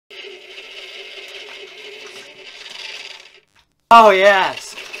Oh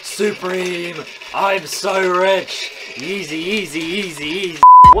yes! Supreme! I'm so rich! Easy, easy, easy, easy.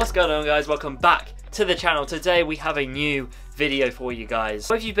 What's going on, guys? Welcome back to the channel. Today we have a new video for you guys.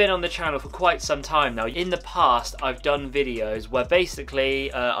 So if you've been on the channel for quite some time now, in the past I've done videos where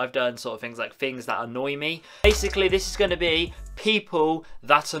basically I've done sort of things like things that annoy me. Basically this is going to be people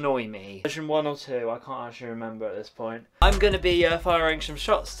that annoy me. Version 1 or 2, I can't actually remember at this point. I'm going to be firing some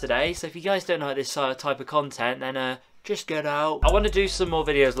shots today, so if you guys don't like this type of content, then just get out. I want to do some more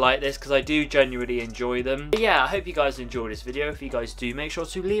videos like this because I do genuinely enjoy them. But yeah, I hope you guys enjoyed this video. If you guys do, make sure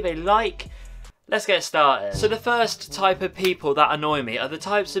to leave a like. Let's get started. So the first type of people that annoy me are the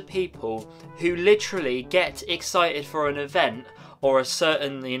types of people who literally get excited for an event or a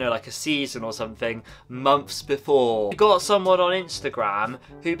certain, you know, like a season or something months before. You've got someone on Instagram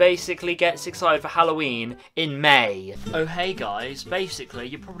who basically gets excited for Halloween in May. Oh hey guys, basically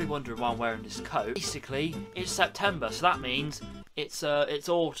you're probably wondering why I'm wearing this coat. Basically it's September, so that means it's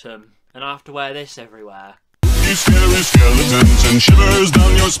autumn and I have to wear this everywhere. Scary skeletons and shivers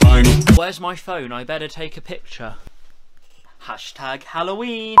down your spine. Where's my phone? I better take a picture. Hashtag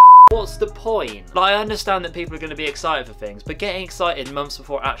Halloween. What's the point? Like, I understand that people are going to be excited for things, but getting excited months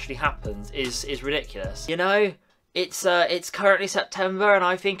before it actually happens is ridiculous. You know, it's currently September and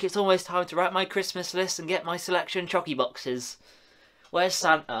I think it's almost time to write my Christmas list and get my selection chocky boxes. Where's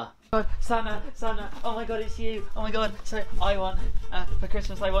Santa? Oh, Santa, oh my god, it's you. Oh my god, so I want, for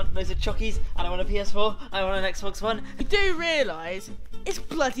Christmas I want loads of chockies and I want a PS4, I want an Xbox One. You do realise it's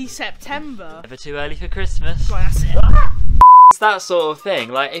bloody September. Never too early for Christmas. Well, that's it. It's that sort of thing.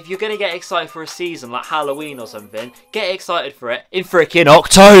 Like, if you're going to get excited for a season like Halloween or something, get excited for it in frickin'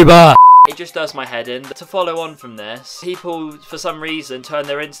 October! It just does my head in. To follow on from this, people for some reason turn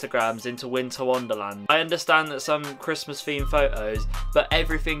their Instagrams into Winter Wonderland. I understand that some Christmas themed photos, but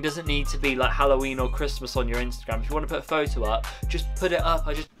everything doesn't need to be like Halloween or Christmas on your Instagram. If you want to put a photo up, just put it up.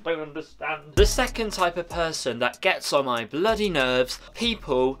 I just don't understand. The second type of person that gets on my bloody nerves,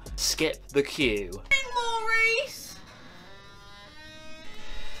 people skip the queue. Maurice!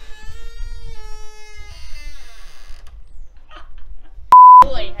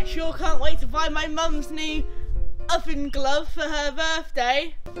 Boy, I sure can't wait to buy my mum's new oven glove for her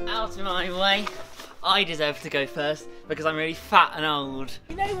birthday. Out of my way. I deserve to go first because I'm really fat and old.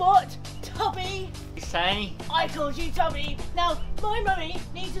 You know what, Tubby? You say? I called you Tubby. Now, my mummy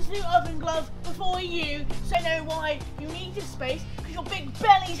needs this new oven glove before you, so I know why you need this space, because your big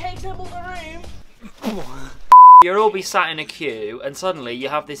belly takes up all the room. You'll all be sat in a queue and suddenly you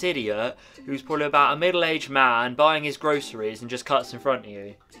have this idiot who's probably about a middle-aged man buying his groceries and just cuts in front of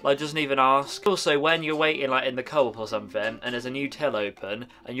you. Like, doesn't even ask. Also, when you're waiting like in the co-op or something and there's a new till open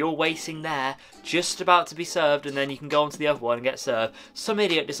and you're waiting there just about to be served and then you can go on to the other one and get served, some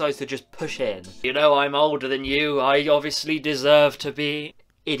idiot decides to just push in. You know, I'm older than you, I obviously deserve to be...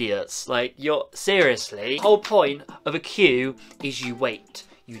 Idiots. Like, you're... Seriously. The whole point of a queue is you wait.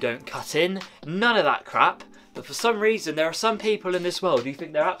 You don't cut in. None of that crap. But for some reason, there are some people in this world who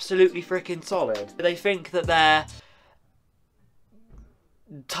think they're absolutely freaking solid. They think that they're...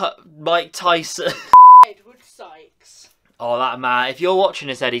 Mike Tyson. Edward Sykes. Oh, that man. If you're watching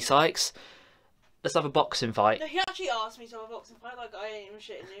this, Eddie Sykes, let's have a boxing fight. No, he actually asked me to have a boxing fight, like, I ain't even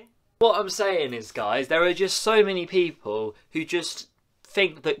shitting you. What I'm saying is, guys, there are just so many people who just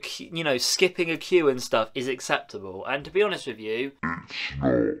think that, you know, skipping a queue and stuff is acceptable. And to be honest with you, it's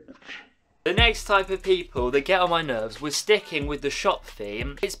not. The next type of people that get on my nerves, we're sticking with the shop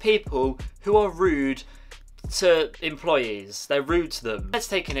theme, it's people who are rude to employees. They're rude to them. Let's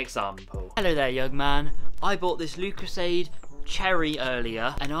take an example. Hello there, young man. I bought this Lucasade cherry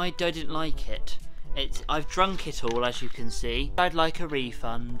earlier and I didn't like it. I've drunk it all, as you can see. I'd like a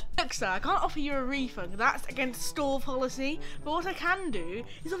refund. Look, sir, I can't offer you a refund. That's against store policy. But what I can do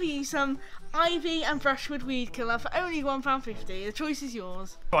is offer you some ivy and brushwood weed killer for only £1.50. The choice is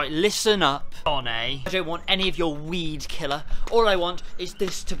yours. Right, listen up, Bonnie. I don't want any of your weed killer. All I want is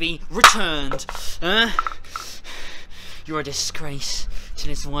this to be returned. You're a disgrace to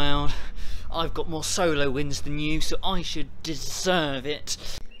this world. I've got more solo wins than you, so I should deserve it.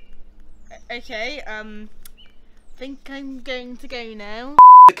 Okay, think I'm going to go now.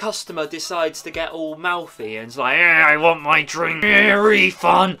 The customer decides to get all mouthy and is like, I want my drink,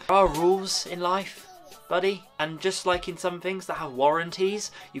 refund. There are rules in life, buddy, and just like in some things that have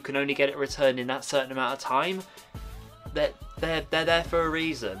warranties, you can only get it returned in that certain amount of time. they're there for a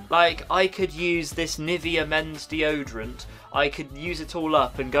reason. Like, I could use this Nivea men's deodorant, I could use it all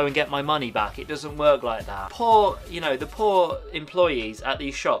up and go and get my money back. It doesn't work like that. Poor, you know, the poor employees at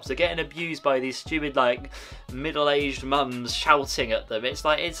these shops are getting abused by these stupid, like, middle-aged mums shouting at them. It's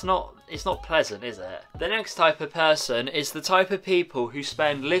like, it's not pleasant, is it? The next type of person is the type of people who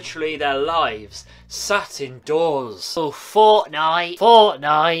spend literally their lives sat indoors. Oh,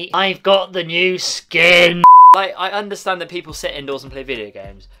 Fortnite, I've got the new skin. Like, I understand that people sit indoors and play video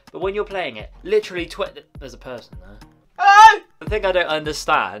games, but when you're playing it, literally there's a person there. Hello? The thing I don't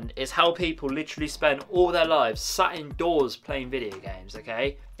understand is how people literally spend all their lives sat indoors playing video games,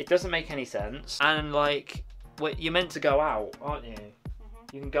 okay? It doesn't make any sense. And, like, you're meant to go out, aren't you?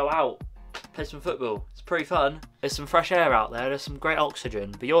 You can go out, play some football. It's pretty fun. There's some fresh air out there, there's some great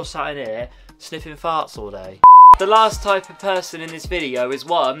oxygen, but you're sat in here sniffing farts all day. The last type of person in this video is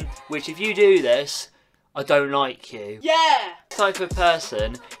one which, if you do this, I don't like you. Yeah! This type of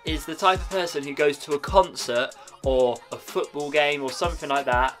person is the type of person who goes to a concert or a football game or something like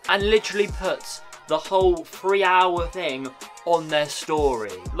that and literally puts the whole 3-hour thing on their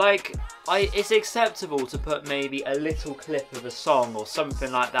story. Like, it's acceptable to put maybe a little clip of a song or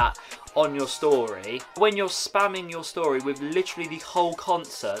something like that on your story. When you're spamming your story with literally the whole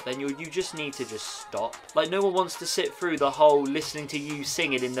concert, then you just need to just stop. Like, no one wants to sit through the whole listening to you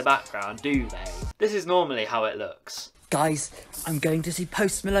sing it in the background, do they? This is normally how it looks. Guys, I'm going to see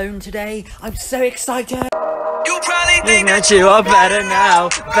Post Malone today. I'm so excited. You probably think that you are better now.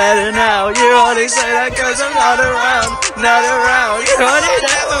 You only say that cause I'm not around. You only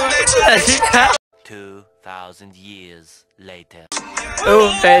never make it. 2,000 years later.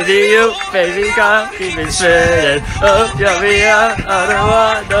 Oh baby, come keep me spinning. Oh, yummy, I don't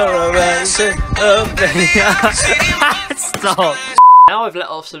want no romance. Oh baby, stop. Now I've let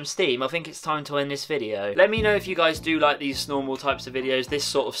off some steam, I think it's time to end this video. Let me know if you guys do like these normal types of videos, this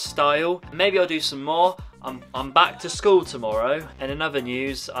sort of style. Maybe I'll do some more. I'm back to school tomorrow, and in other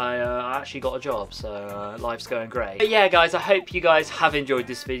news, I actually got a job, so life's going great. But yeah, guys, I hope you guys have enjoyed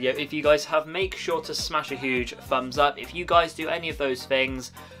this video. If you guys have, make sure to smash a huge thumbs up. If you guys do any of those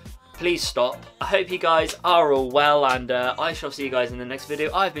things, please stop. I hope you guys are all well, and I shall see you guys in the next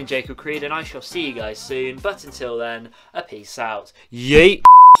video. I've been Jacob Creed, and I shall see you guys soon. But until then, a peace out. Yeet!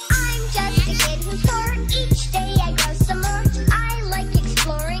 I'm just a kid who's